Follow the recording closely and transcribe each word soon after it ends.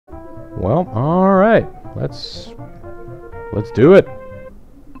Well, alright. Let's do it.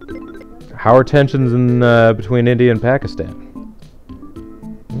 How are tensions in between India and Pakistan?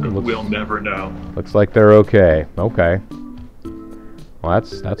 We'll never know. Looks like they're okay. Okay. Well,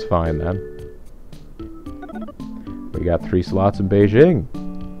 that's fine then. We got 3 slots in Beijing.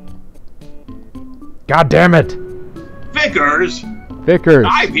 God damn it! Vickers! Vickers!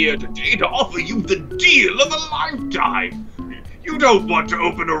 I'm here today to offer you the deal of a lifetime! You don't want to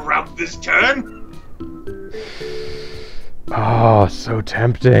open a route this turn? Oh, so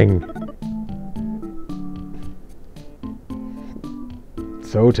tempting.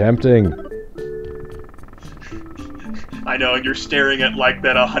 So tempting. I know, and you're staring at like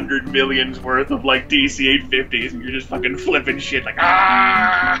that 100 million's worth of like DC 850s, and you're just fucking flipping shit like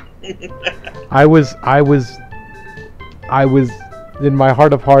ah. I was in my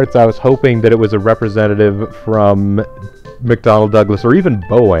heart of hearts, I was hoping that it was a representative from McDonnell Douglas or even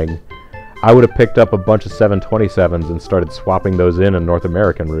Boeing. I would have picked up a bunch of 727s and started swapping those in North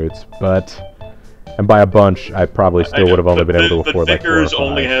American routes, but. And by a bunch, I probably still would have only been able to afford like 4 or 5. The Vickers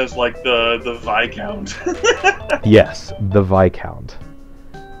only has like the Viscount. Yes, the Viscount.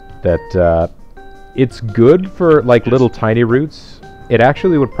 That it's good for like little tiny routes. It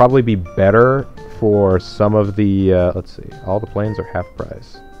actually would probably be better for some of the. Let's see, all the planes are half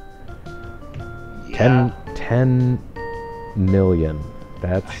price. Yeah. 10 million.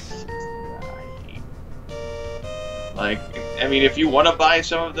 That's like. I mean, if you want to buy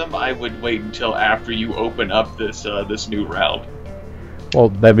some of them, I would wait until after you open up this this new route.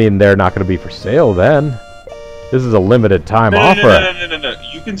 Well, I mean, they're not going to be for sale then. This is a limited time offer. No.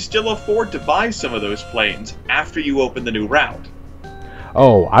 You can still afford to buy some of those planes after you open the new route.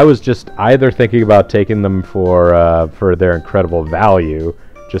 Oh, I was just either thinking about taking them for their incredible value,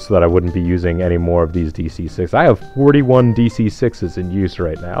 just so that I wouldn't be using any more of these DC-6. I have 41 DC-6s in use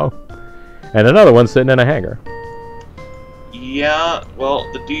right now, and another one sitting in a hangar. Yeah, well,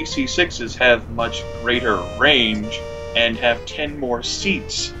 the DC-6s have much greater range and have 10 more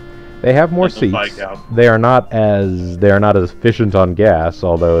seats. They have more seats. They are not as efficient on gas,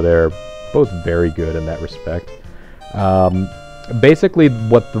 although they're both very good in that respect. Basically,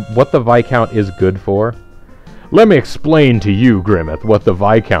 what the Viscount is good for. Let me explain to you, Grimmeth, what the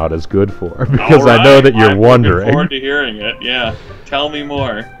Viscount is good for, because I know that you're wondering. I'm looking forward to hearing it. Yeah, tell me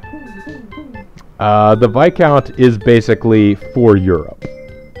more. The Viscount is basically for Europe.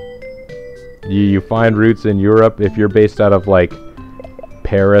 You find routes in Europe if you're based out of like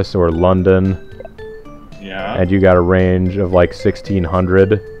Paris or London. Yeah. And you got a range of like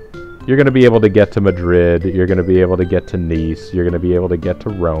 1600. You're going to be able to get to Madrid. You're going to be able to get to Nice. You're going to be able to get to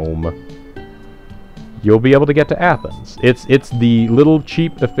Rome. You'll be able to get to Athens. It's the little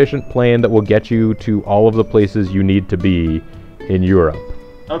cheap efficient plane that will get you to all of the places you need to be in Europe.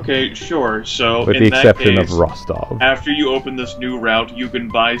 Okay, sure. So, with the exception of Rostov. After you open this new route, you can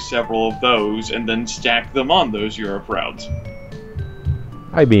buy several of those and then stack them on those Europe routes.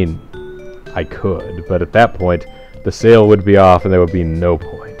 I mean, I could, but at that point, the sale would be off and there would be no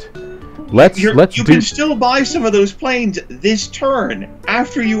point. You can still buy some of those planes this turn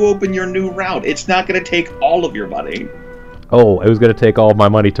after you open your new route. It's not going to take all of your money. Oh, it was going to take all of my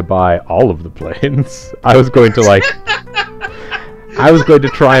money to buy all of the planes. I was going to like... I was going to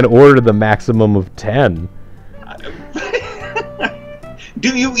try and order the maximum of 10.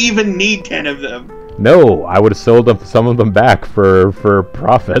 Do you even need 10 of them? No, I would have sold some of them back for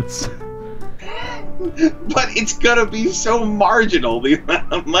profits. But it's gonna be so marginal, the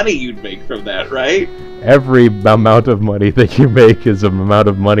amount of money you'd make from that, right? Every amount of money that you make is an amount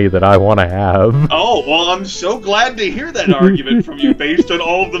of money that I want to have. Oh, well, I'm so glad to hear that argument from you based on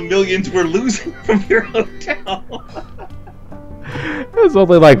all of the millions we're losing from your hotel. It's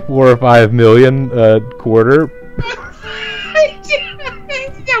only like 4 or 5 million a quarter.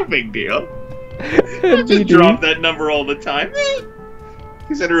 It's no big deal. I just drop that number all the time.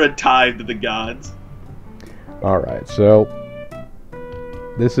 Consider a tithe to the gods. Alright, so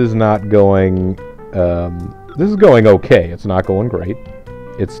this is not going this is going okay. It's not going great.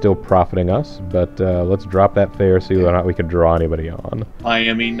 It's still profiting us, but let's drop that fare, see whether or not we can draw anybody on.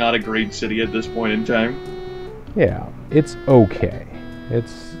 Miami, not a great city at this point in time. Yeah, it's okay.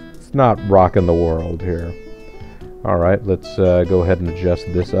 It's not rocking the world here. Alright, let's go ahead and adjust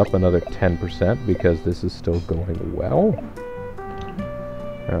this up another 10% because this is still going well.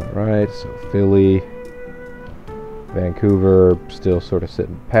 Alright, so Philly, Vancouver, still sort of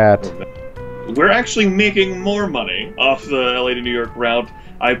sitting pat. We're actually making more money off the LA to New York route,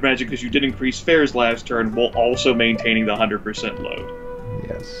 I imagine, because you did increase fares last turn while also maintaining the 100% load.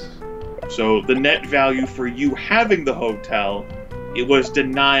 Yes. So the net value for you having the hotel it was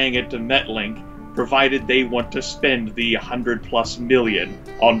denying it to Metlink, provided they want to spend the 100+ million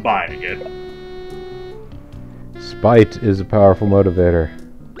on buying it. Spite is a powerful motivator.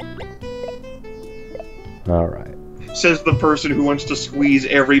 Alright. Says the person who wants to squeeze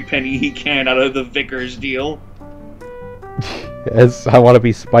every penny he can out of the Vickers deal. As I want to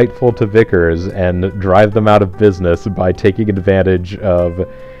be spiteful to Vickers and drive them out of business by taking advantage of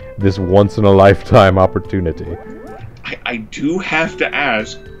this once-in-a-lifetime opportunity. I do have to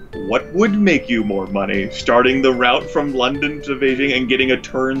ask, what would make you more money? Starting the route from London to Beijing and getting a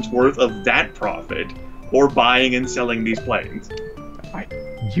turn's worth of that profit, or buying and selling these planes?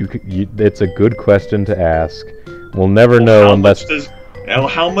 It's a good question to ask. We'll never know unless...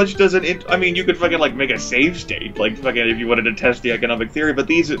 How much does it... I mean, you could fucking, like, make a save state, like, fucking, if you wanted to test the economic theory, but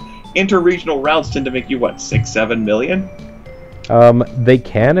these inter-regional routes tend to make you, what, 6-7 million? They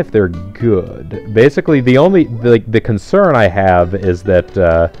can if they're good. Basically, the concern I have is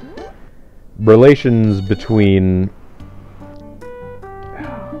that, relations between...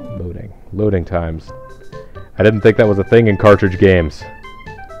 Loading times. I didn't think that was a thing in cartridge games.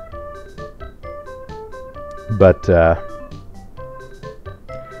 But,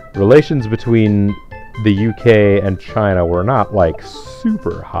 relations between the UK and China were not, like,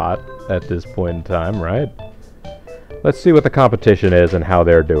 super hot at this point in time, right? Let's see what the competition is and how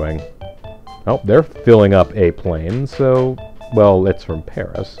they're doing. Oh, they're filling up a plane, so... Well, it's from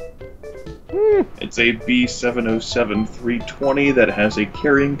Paris. It's a B707-320 that has a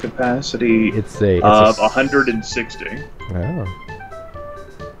carrying capacity of 160. Oh.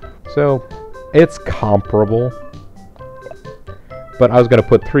 So, it's comparable. But I was going to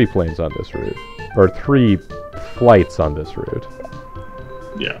put 3 planes on this route. Or 3 flights on this route.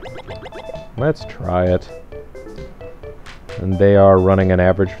 Yeah. Let's try it. And they are running an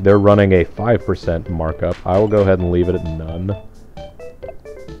average... They're running a 5% markup. I will go ahead and leave it at none.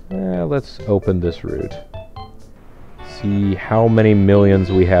 Let's open this route. See how many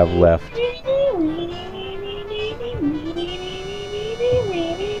millions we have left.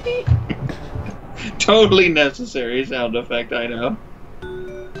 Totally necessary sound effect, I know.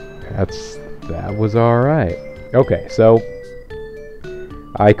 That was alright. Okay, so...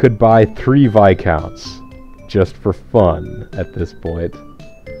 I could buy 3 Viscounts. Just for fun, at this point.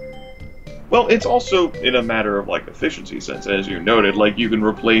 Well, it's also in a matter of, like, efficiency sense, as you noted. Like, you can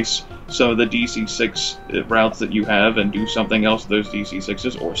replace some of the DC-6 routes that you have and do something else with those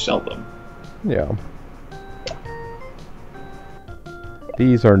DC-6s, or sell them. Yeah.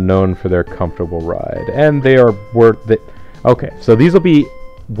 These are known for their comfortable ride, and they are worth it. Okay, so these will be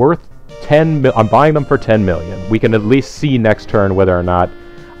worth 10 mil. I'm buying them for 10 million. We can at least see next turn whether or not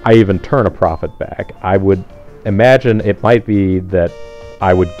I even turn a profit back. I would imagine it might be that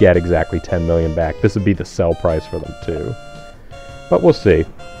I would get exactly 10 million back. This would be the sell price for them too. But we'll see.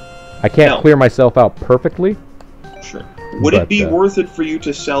 I can't clear myself out perfectly. Sure. Would it be worth it for you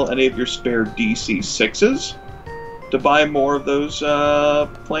to sell any of your spare DC-6s to buy more of those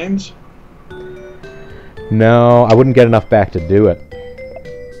planes? No, I wouldn't get enough back to do it.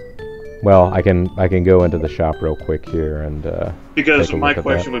 Well, I can go into the shop real quick here and because my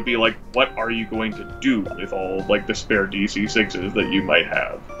question would be, like, what are you going to do with all, like, the spare DC-6s that you might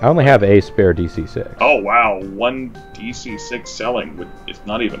have? I only have a spare DC-6. Oh wow, 1 DC-6 selling it's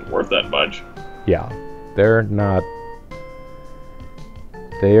not even worth that much. Yeah, they're not.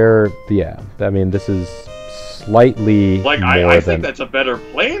 Yeah. I mean, this is slightly like more I think that's a better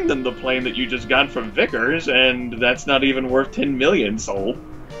plane than the plane that you just got from Vickers, and that's not even worth 10 million sold.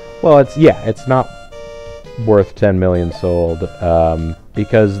 Well, it's not worth 10 million sold,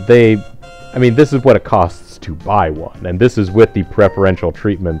 because I mean, this is what it costs to buy one, and this is with the preferential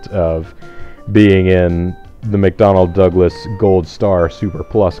treatment of being in the McDonnell Douglas Gold Star Super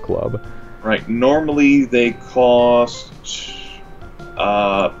Plus Club. Right, normally they cost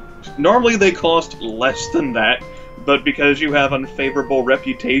less than that, but because you have unfavorable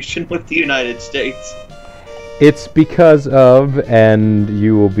reputation with the United States... It's because of, and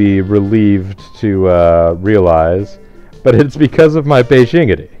you will be relieved to realize, but it's because of my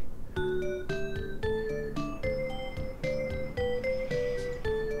Beijingity.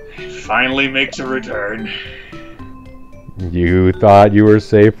 Finally makes a return. You thought you were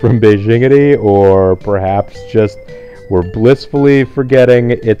safe from Beijingity, or perhaps just were blissfully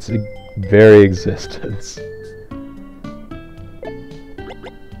forgetting its very existence.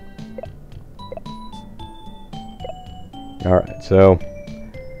 Alright, so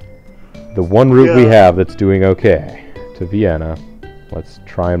the one route we have that's doing okay to Vienna. Let's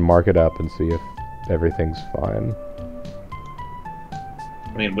try and mark it up and see if everything's fine.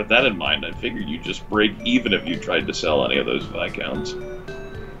 I mean, with that in mind, I figured you'd just break even if you tried to sell any of those Viscounts.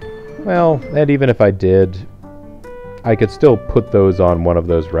 Well, and even if I did, I could still put those on one of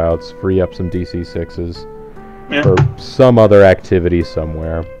those routes, free up some DC-6s for some other activity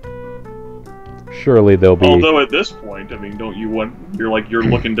somewhere. Surely they'll be... Although at this point, I mean, don't you want... You're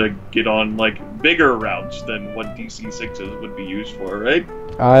looking to get on, like, bigger routes than what DC-6s would be used for, right?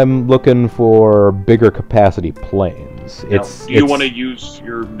 I'm looking for bigger capacity planes. Now, do you want to use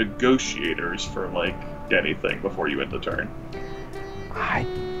your negotiators for, like, anything before you end the turn? I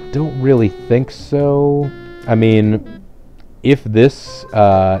don't really think so. I mean, if this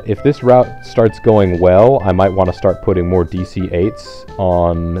route starts going well, I might want to start putting more DC-8s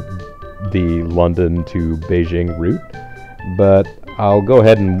on the London to Beijing route, but I'll go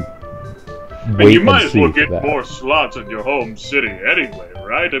ahead and wait and see. You might as well get more slots in your home city anyway,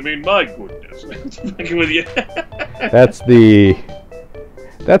 right? I mean, my goodness. With you. That's the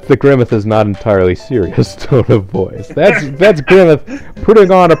Grimmeth is not entirely serious tone of voice. That's Grimmeth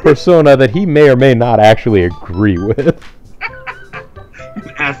putting on a persona that he may or may not actually agree with.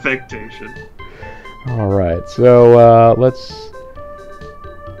 Affectation. Alright, so let's...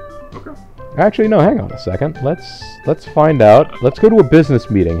 Actually, no, hang on a second. Let's find out. Let's go to a business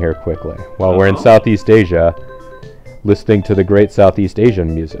meeting here quickly while we're in Southeast Asia, listening to the great Southeast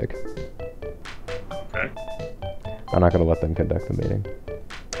Asian music. Okay. I'm not going to let them conduct the meeting.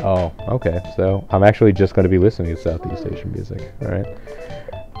 Oh, okay. So I'm actually just going to be listening to Southeast Asian music. All right.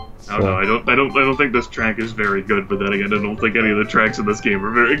 So, no, I don't think this track is very good. But then again, I don't think any of the tracks in this game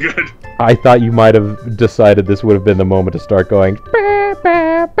are very good. I thought you might have decided this would have been the moment to start going.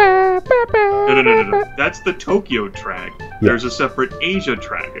 No. That's the Tokyo track. Yeah. There's a separate Asia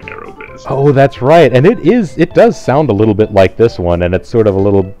track in Aerobiz. Oh, that's right. And it does sound a little bit like this one, and it's sort of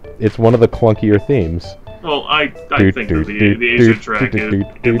it's one of the clunkier themes. Well, I think that the Asia track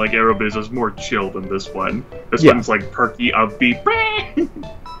in like Aerobiz is more chill than this one. This one's like perky, upbeat.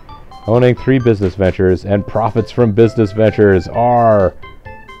 Owning 3 business ventures and profits from business ventures are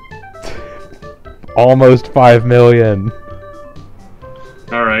almost 5 million.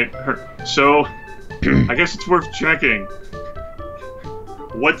 Alright, so I guess it's worth checking.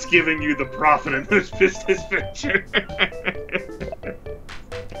 What's giving you the profit in this business venture?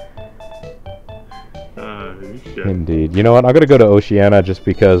 Shit. Indeed. You know what? I'm going to go to Oceania just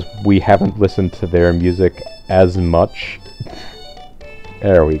because we haven't listened to their music as much.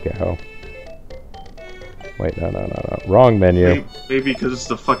 There we go. Wait, no. Wrong menu. Maybe because it's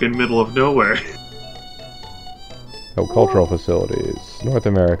the fucking middle of nowhere. Oh, cultural facilities. North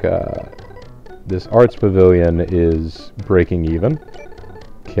America. This arts pavilion is breaking even.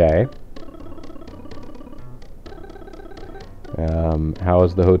 Okay. How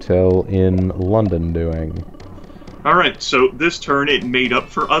is the hotel in London doing? Alright, so this turn it made up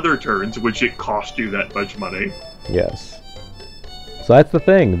for other turns, which it cost you that much money. Yes. So that's the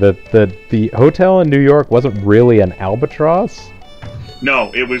thing. The hotel in New York wasn't really an albatross?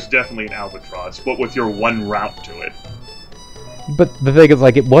 No, it was definitely an albatross, but with your one route to it. But the thing is,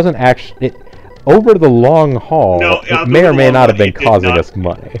 like, it wasn't actually... Over the long haul, it may or may not have been causing us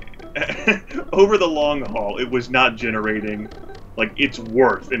money. Over the long haul, it was not generating, like, its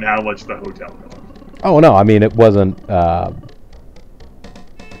worth in how much the hotel cost. Oh, no, I mean, it wasn't going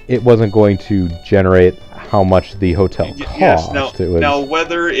to generate how much the hotel cost. Yes, now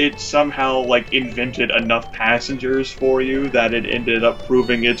whether it somehow, like, invented enough passengers for you that it ended up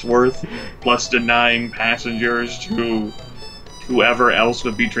proving its worth, plus denying passengers to whoever else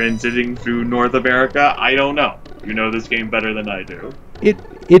would be transiting through North America, I don't know. You know this game better than I do.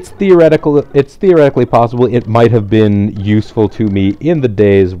 It's theoretically possible. It might have been useful to me in the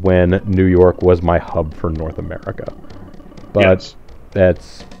days when New York was my hub for North America. But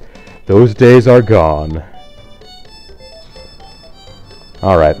yes. Those days are gone.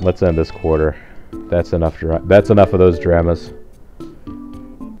 All right, let's end this quarter. That's enough of those dramas.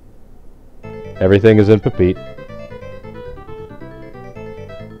 Everything is in Pepite.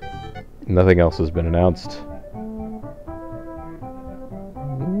 Nothing else has been announced.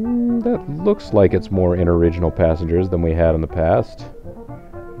 That looks like it's more interregional passengers than we had in the past.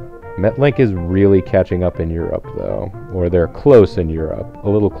 Metlink is really catching up in Europe, though. Or they're close in Europe. A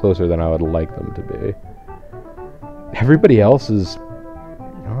little closer than I would like them to be. Everybody else is...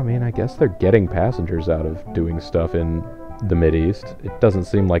 I mean, I guess they're getting passengers out of doing stuff in the Mideast. It doesn't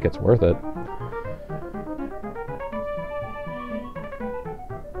seem like it's worth it.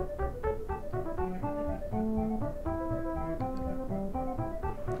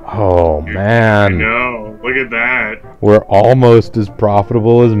 Oh, man. I know. Look at that. We're almost as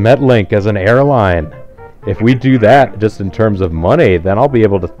profitable as Metlink as an airline. If we do that just in terms of money, then I'll be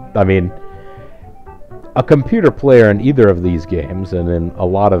able to... I mean, a computer player in either of these games, and in a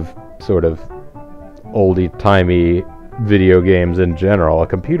lot of sort of oldie-timey video games in general, a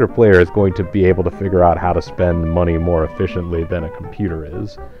computer player is going to be able to figure out how to spend money more efficiently than a computer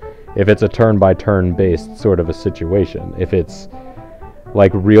is. If it's a turn-by-turn based sort of a situation. If it's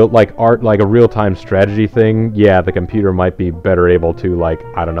like a real-time strategy thing, yeah, the computer might be better able to, like,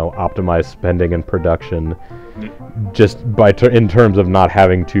 I don't know, optimize spending and production just in terms of not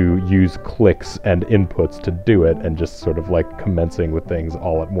having to use clicks and inputs to do it and just sort of like commencing with things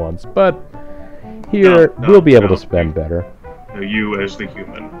all at once. But here, we'll be able to spend better. You, as the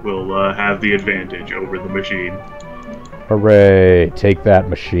human, will have the advantage over the machine. Hooray! Take that,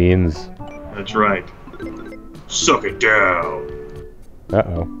 machines. That's right. Suck it down.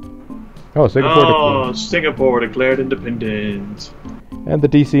 Uh-oh. Oh, Singapore. Singapore declared independence. And the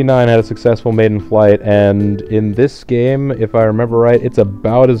DC-9 had a successful maiden flight, and in this game, if I remember right, it's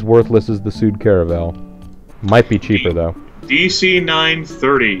about as worthless as the Sud Caravel. Might be cheaper, though.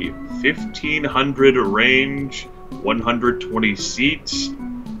 DC-930, 1,500 range, 120 seats,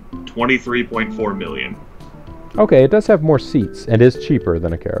 23.4 million. Okay, it does have more seats, and is cheaper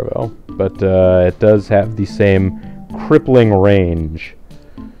than a Caravel, but it does have the same crippling range.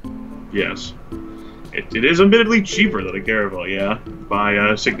 Yes. It is admittedly cheaper than a Caravel, yeah, by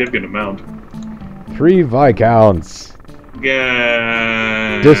a significant amount. 3 Viscounts.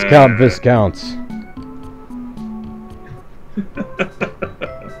 Yeah. Discount Viscounts.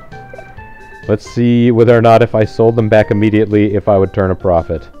 Let's see whether or not if I sold them back immediately, if I would turn a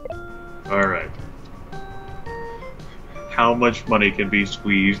profit. Alright. How much money can be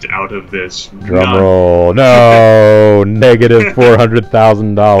squeezed out of this? Drum roll. No! Negative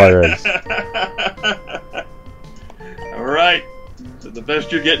 $400,000. Alright. So the best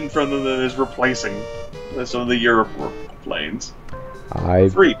you're getting from them is replacing some of the Europe planes. 3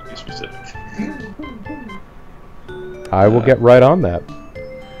 to be specific. I will get right on that.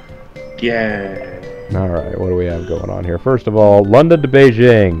 Yeah. Alright, what do we have going on here? First of all, London to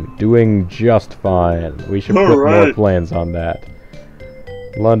Beijing, doing just fine. We should put more planes on that.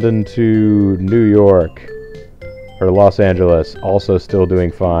 London to New York, or Los Angeles, also still doing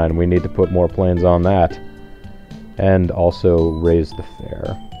fine. We need to put more planes on that. And also raise the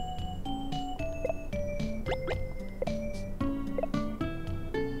fare.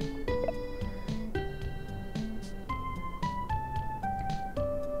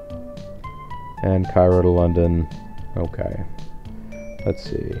 And Cairo to London. Okay. Let's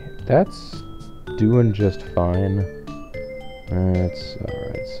see. That's doing just fine. That's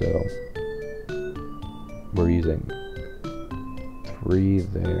alright, so we're using 3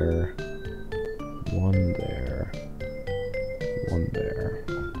 there, 1 there, 1 there.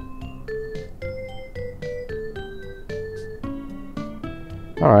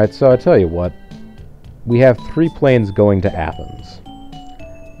 Alright, so I tell you what. We have 3 planes going to Athens.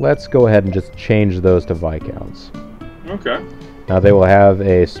 Let's go ahead and just change those to Viscounts. Okay. Now they will have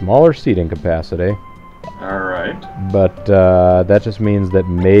a smaller seating capacity. Alright. But that just means that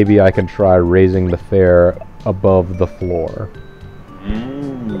maybe I can try raising the fare above the floor.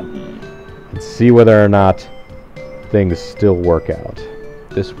 And see whether or not things still work out.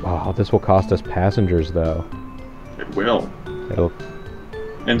 This will cost us passengers, though. It will. It'll...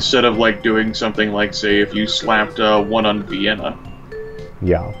 Instead of, like, doing something like, say, if you slapped one on Vienna.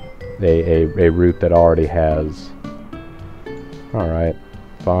 Yeah, a route that already has. Alright,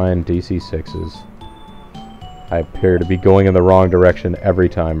 fine, DC-6s. I appear to be going in the wrong direction every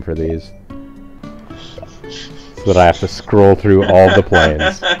time for these. So that I have to scroll through all the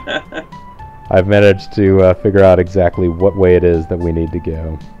planes. I've managed to figure out exactly what way it is that we need to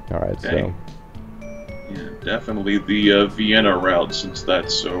go. Alright, so... Yeah, definitely the Vienna route, since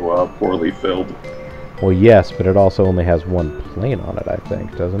that's so poorly filled. Well, yes, but it also only has 1 plane on it, I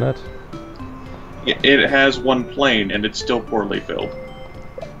think, doesn't it? Yeah, it has 1 plane, and it's still poorly filled.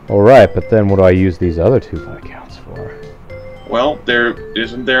 Alright, but then what do I use these other 2 Viscounts for? Well,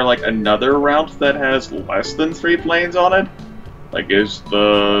 isn't there, like, another route that has less than 3 planes on it? Like, is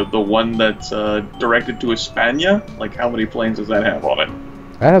the one that's directed to España? Like, how many planes does that have on it?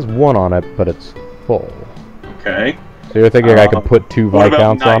 That has 1 on it, but it's full. Okay. So you're thinking I could put 2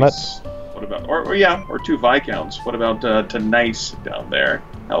 Viscounts on it? What about, or 2 Viscounts. What about to Nice down there?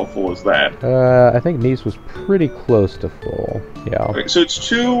 How full is that? I think Nice was pretty close to full. Yeah. Okay, so it's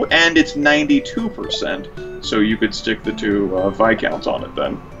 2 and it's 92%. So you could stick the 2 Viscounts on it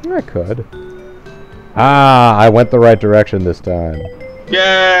then. I could. Ah, I went the right direction this time.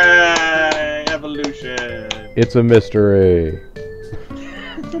 Yay! Evolution! It's a mystery.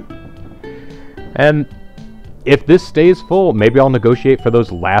 And if this stays full, maybe I'll negotiate for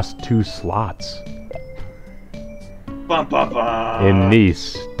those last 2 slots. Bum, bum, bum. In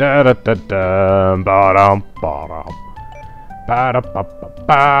Nice. Da da da da ba-dum, ba-dum.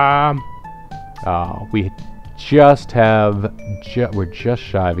 Ba-da-ba-ba-bam. We just have... we're just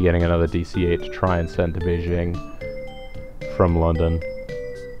shy of getting another DC-8 to try and send to Beijing from London.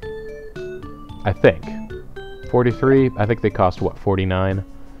 I think. 43? I think they cost, what, 49?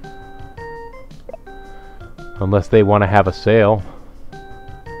 Unless they want to have a sale.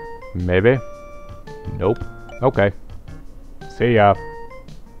 Maybe? Nope. Okay. See ya.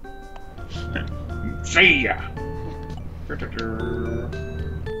 See ya.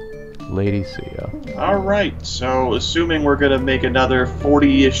 Lady, see ya. Alright, so assuming we're gonna make another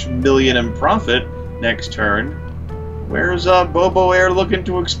 40-ish million in profit next turn, where's Bobo Air looking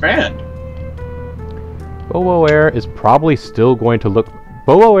to expand? Bobo Air is probably still going to look...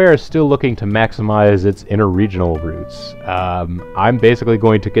 Bobo Air is still looking to maximize its interregional routes. I'm basically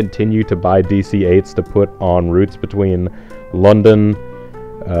going to continue to buy DC-8s to put on routes between London,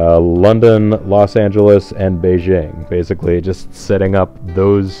 Los Angeles, and Beijing. Basically, just setting up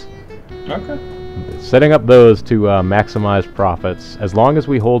those... Okay. Setting up those to maximize profits. As long as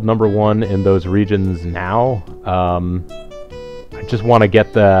we hold #1 in those regions now, I just want to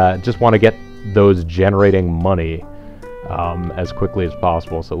get those generating money as quickly as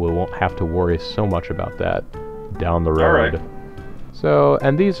possible, so we won't have to worry so much about that down the road. All right. So,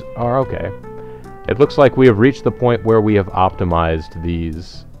 and these are okay. It looks like we have reached the point where we have optimized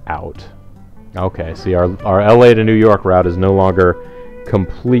these out. Okay, see, our LA to New York route is no longer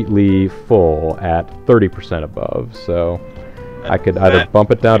completely full at 30% above, so I could either bump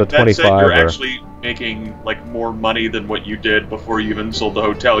it down to 25 you're or... actually making like more money than what you did before you even sold the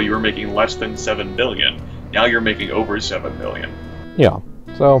hotel. You were making less than 7 million. Now you're making over 7 million. Yeah,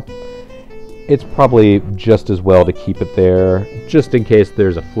 so it's probably just as well to keep it there, just in case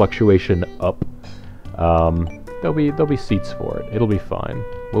there's a fluctuation up. There'll be seats for it. It'll be fine.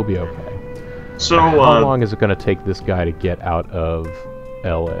 We'll be okay. So how long is it going to take this guy to get out of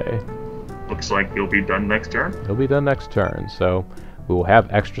LA? Looks like you'll be done next turn. He'll be done next turn, so we will have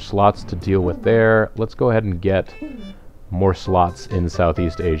extra slots to deal with there. Let's go ahead and get more slots in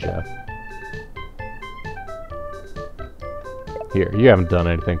Southeast Asia. Here, you haven't done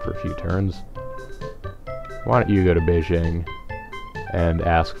anything for a few turns. Why don't you go to Beijing and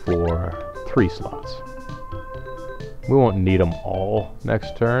ask for 3 slots? We won't need them all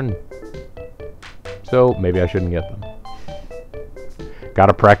next turn, so maybe I shouldn't get them.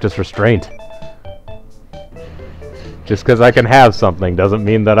 Gotta practice restraint. Just because I can have something doesn't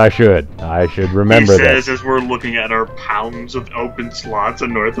mean that I should. I should remember this. He says as we're looking at our pounds of open slots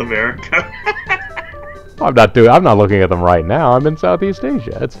in North America. I'm not looking at them right now. I'm in Southeast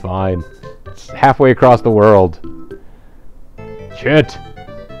Asia. It's fine. It's halfway across the world. Shit.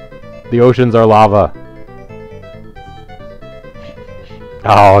 The oceans are lava.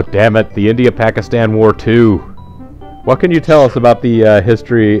 Oh, damn it. The India-Pakistan War 2. What can you tell us about the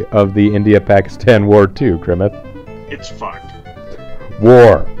history of the India-Pakistan War 2, Grimmeth? It's fucked.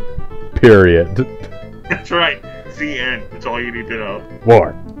 War. Period. That's right. The end. That's all you need to know.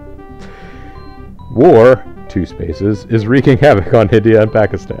 War. War, 2 spaces, is wreaking havoc on India and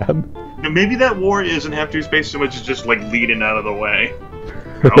Pakistan. Now, maybe that war doesn't have 2 spaces so much as just like leading out of the way.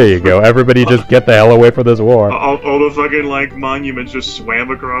 There you go. Everybody just get the hell away from this war. All the fucking like monuments just swam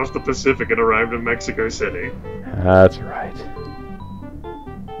across the Pacific and arrived in Mexico City. That's right.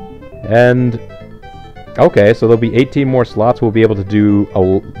 And okay, so there'll be 18 more slots. We'll be able to do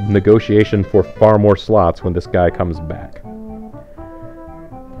a negotiation for far more slots when this guy comes back.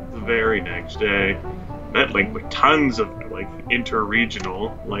 The very next day, Metlink with tons of like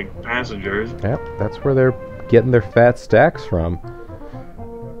inter-regional like passengers. Yep, that's where they're getting their fat stacks from.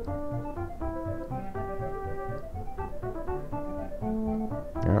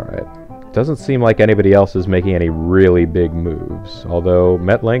 Alright. Doesn't seem like anybody else is making any really big moves. Although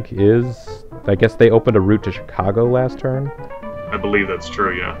Metlink is... I guess they opened a route to Chicago last turn? I believe that's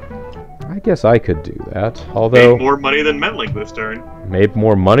true, yeah. I guess I could do that. Although... Made more money than Metlink this turn. Made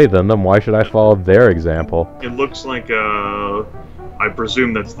more money than them. Why should I follow their example? It looks like, I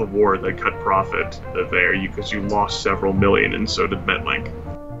presume that's the war that cut profit there, because you lost several million, and so did Metlink.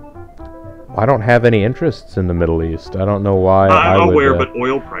 I don't have any interests in the Middle East. I don't know why I'm would, aware, but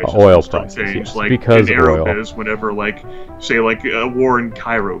oil prices oil still prices, change. yes, Like because in oil. Aerobiz, whenever like say like a war in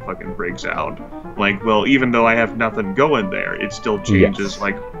Cairo fucking breaks out, like well, even though I have nothing going there, it still changes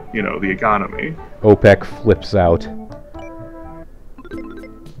like the economy. OPEC flips out.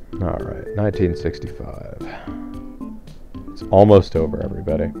 All right, 1965. It's almost over,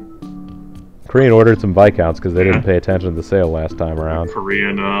 everybody. Korean ordered some Viscounts because they didn't pay attention to the sale last time around.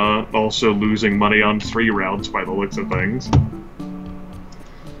 Korean also losing money on 3 routes by the looks of things.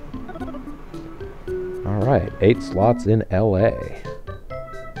 Alright, 8 slots in LA.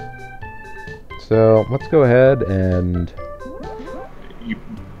 So, let's go ahead and...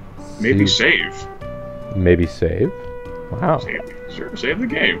 Maybe save. Maybe save? Wow. Save the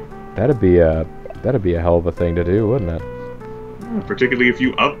game. That'd be a hell of a thing to do, wouldn't it? Particularly if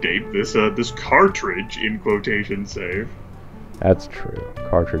you update this cartridge in quotation save. That's true.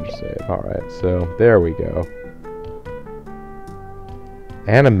 Cartridge save. Alright, so there we go.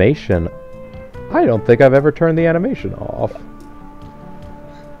 Animation. I don't think I've ever turned the animation off.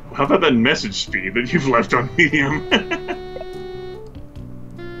 How about that message speed that you've left on medium?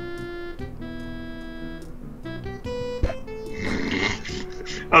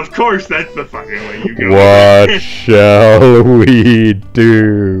 Of course, that's the fucking way you go. What shall we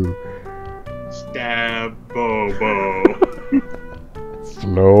do? Stab Bobo.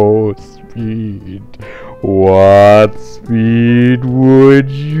 Slow speed. What speed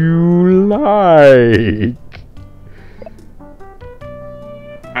would you like?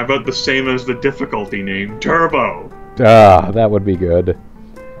 How about the same as the difficulty name, Turbo? Ah, that would be good.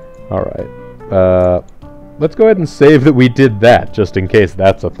 Alright. Let's go ahead and save that we did that, just in case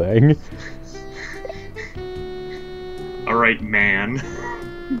that's a thing. Alright, man.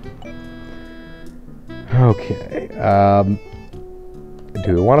 Okay,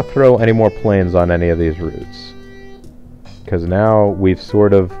 do we want to throw any more planes on any of these routes? Because now we've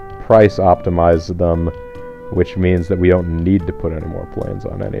sort of price optimized them, which means that we don't need to put any more planes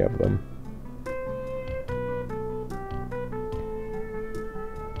on any of them.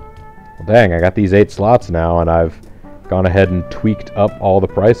 Well, dang, I got these 8 slots now, and I've gone ahead and tweaked up all the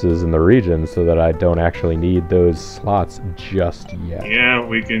prices in the region so that I don't actually need those slots just yet. Yeah,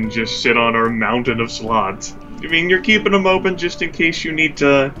 we can just sit on our mountain of slots. I mean, you're keeping them open just in case you need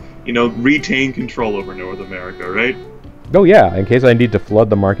to, you know, retain control over North America, right? Oh yeah, in case I need to flood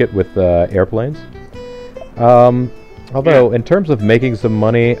the market with airplanes. Although, in terms of making some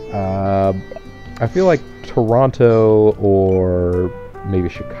money, I feel like Toronto or maybe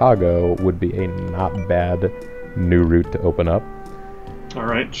Chicago would be a not bad new route to open up.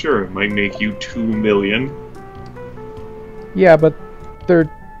 Alright, sure, it might make you 2 million. Yeah, but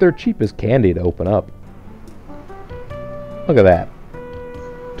they're cheap as candy to open up. Look at that.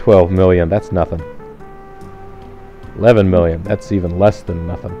 12 million, that's nothing. 11 million, that's even less than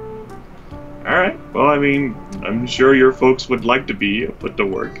nothing. Alright, well, I mean, I'm sure your folks would like to be put to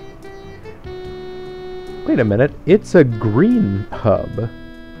work. Wait a minute, it's a green hub.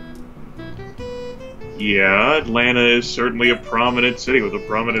 Yeah, Atlanta is certainly a prominent city with a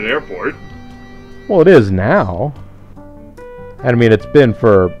prominent airport. Well, it is now. I mean, it's been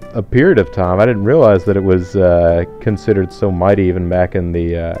for a period of time. I didn't realize that it was considered so mighty even back in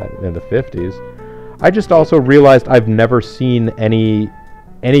the 50s. I just also realized I've never seen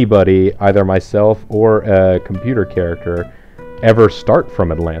anybody, either myself or a computer character, ever start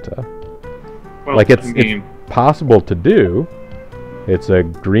from Atlanta. Well, like, it's possible to do. It's a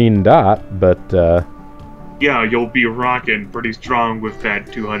green dot, but... yeah, you'll be rocking pretty strong with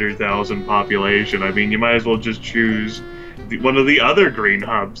that 200,000 population. I mean, you might as well just choose one of the other green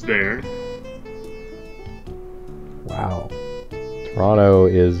hubs there. Wow. Toronto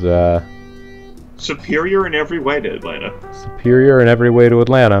is, superior in every way to Atlanta. Superior in every way to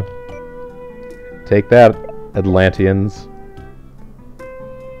Atlanta. Take that, Atlanteans.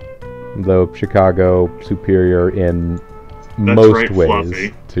 Though Chicago superior in most ways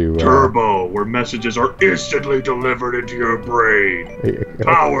Fluffy. to Turbo, where messages are instantly delivered into your brain.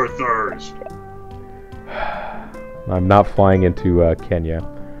 Power thirst. I'm not flying into Kenya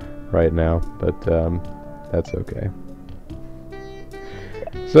right now, but that's okay.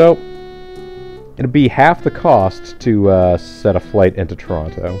 So it'd be half the cost to set a flight into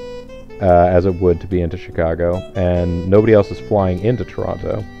Toronto as it would to be into Chicago, and nobody else is flying into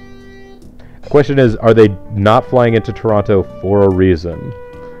Toronto. The question is, are they not flying into Toronto for a reason?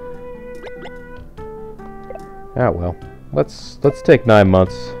 Ah, well. Let's take 9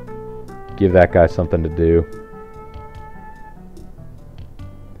 months. Give that guy something to do.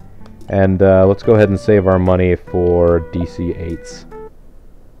 And let's go ahead and save our money for DC-8s.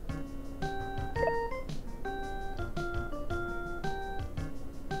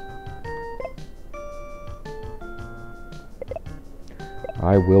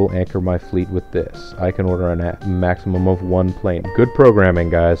 I will anchor my fleet with this. I can order a maximum of 1 plane. Good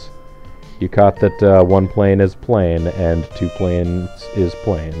programming, guys. You caught that 1 plane is plane and 2 planes is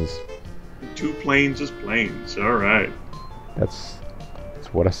planes. 2 planes is planes. All right. That's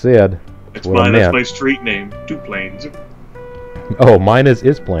what I said. That's what I mine. That's meant. my street name. Two Plains. Oh, mine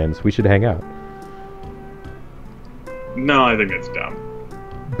is Plains. We should hang out. No, I think that's dumb.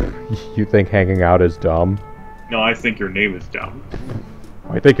 You think hanging out is dumb? No, I think your name is dumb.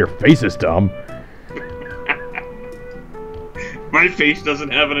 I think your face is dumb. My face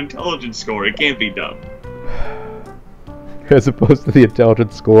doesn't have an intelligence score. It can't be dumb. As opposed to the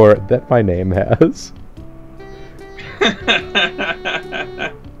intelligence score that my name has.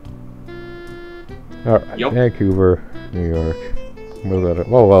 Alright, Yep. Vancouver, New York.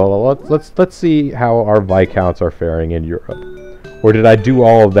 Well, let's see how our Viscounts are faring in Europe. Or did I do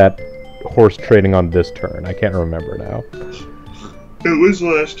all of that horse trading on this turn? I can't remember now. It was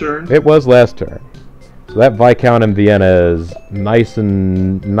last turn. It was last turn. So that Viscount in Vienna is nice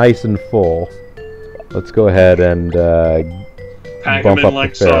and full. Let's go ahead and Pack bump them in up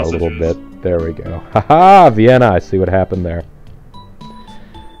like the fare sausages. a little bit. There we go. Haha, Vienna. I see what happened there.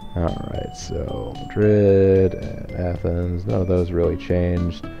 Alright, so Madrid and Athens. None of those really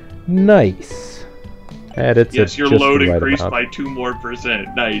changed. Nice. And it's Yes, your just load the right increased amount. by 2 more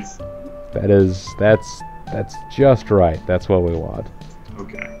 %. Nice. That's just right. That's what we want.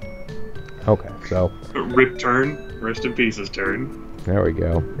 Okay. Okay, so Rip turn. Rest in pieces turn. there we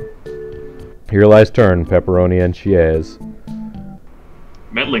go. Here lies turn, pepperoni and cheese.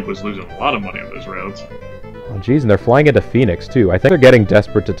 Metlink was losing a lot of money on those routes. Oh, geez, and they're flying into Phoenix, too. I think they're getting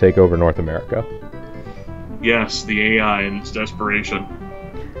desperate to take over North America. Yes, the AI and its desperation.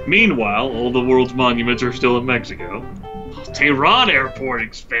 Meanwhile, all the world's monuments are still in Mexico. Tehran airport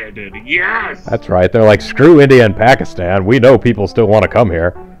expanded. Yes! That's right. They're like, screw India and Pakistan. We know people still want to come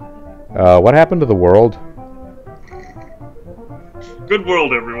here. What happened to the world? Good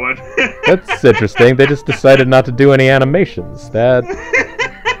world, everyone. That's interesting. They just decided not to do any animations. That...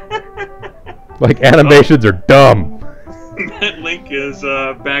 Like, animations are dumb. Metlink is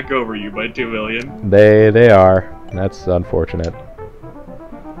back over you by 2 million. They are. That's unfortunate.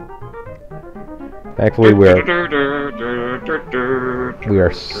 Thankfully, we are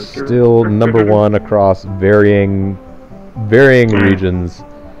still #1 across varying regions.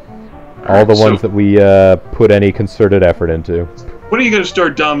 All the ones that we put any concerted effort into. When are you going to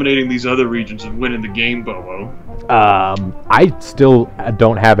start dominating these other regions and winning the game, Bobo? I still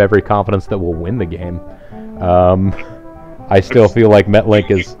don't have every confidence that we'll win the game. I still feel like Metlink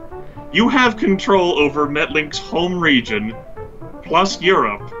is... You have control over Metlink's home region, plus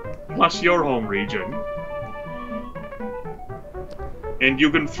Europe, plus your home region. And you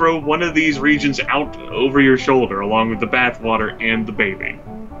can throw one of these regions out over your shoulder, along with the bathwater and the baby.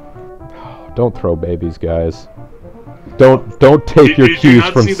 Don't throw babies, guys. Don't take your cues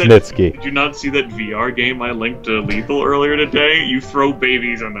from Snitsky. Did you not see that VR game I linked to Lethal earlier today? You throw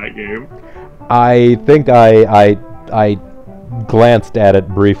babies on that game. I think I glanced at it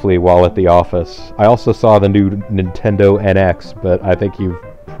briefly while at the office. I also saw the new Nintendo NX, but I think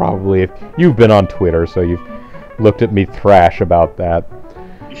you've been on Twitter, so you've looked at me thrash about that.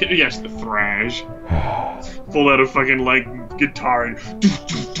 Yes, the thrash. Pull out a fucking, like, guitar and...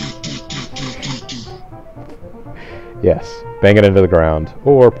 Yes, bang it into the ground.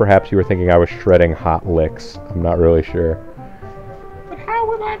 Or perhaps you were thinking I was shredding hot licks. I'm not really sure. But how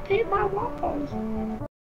will I paint my walls?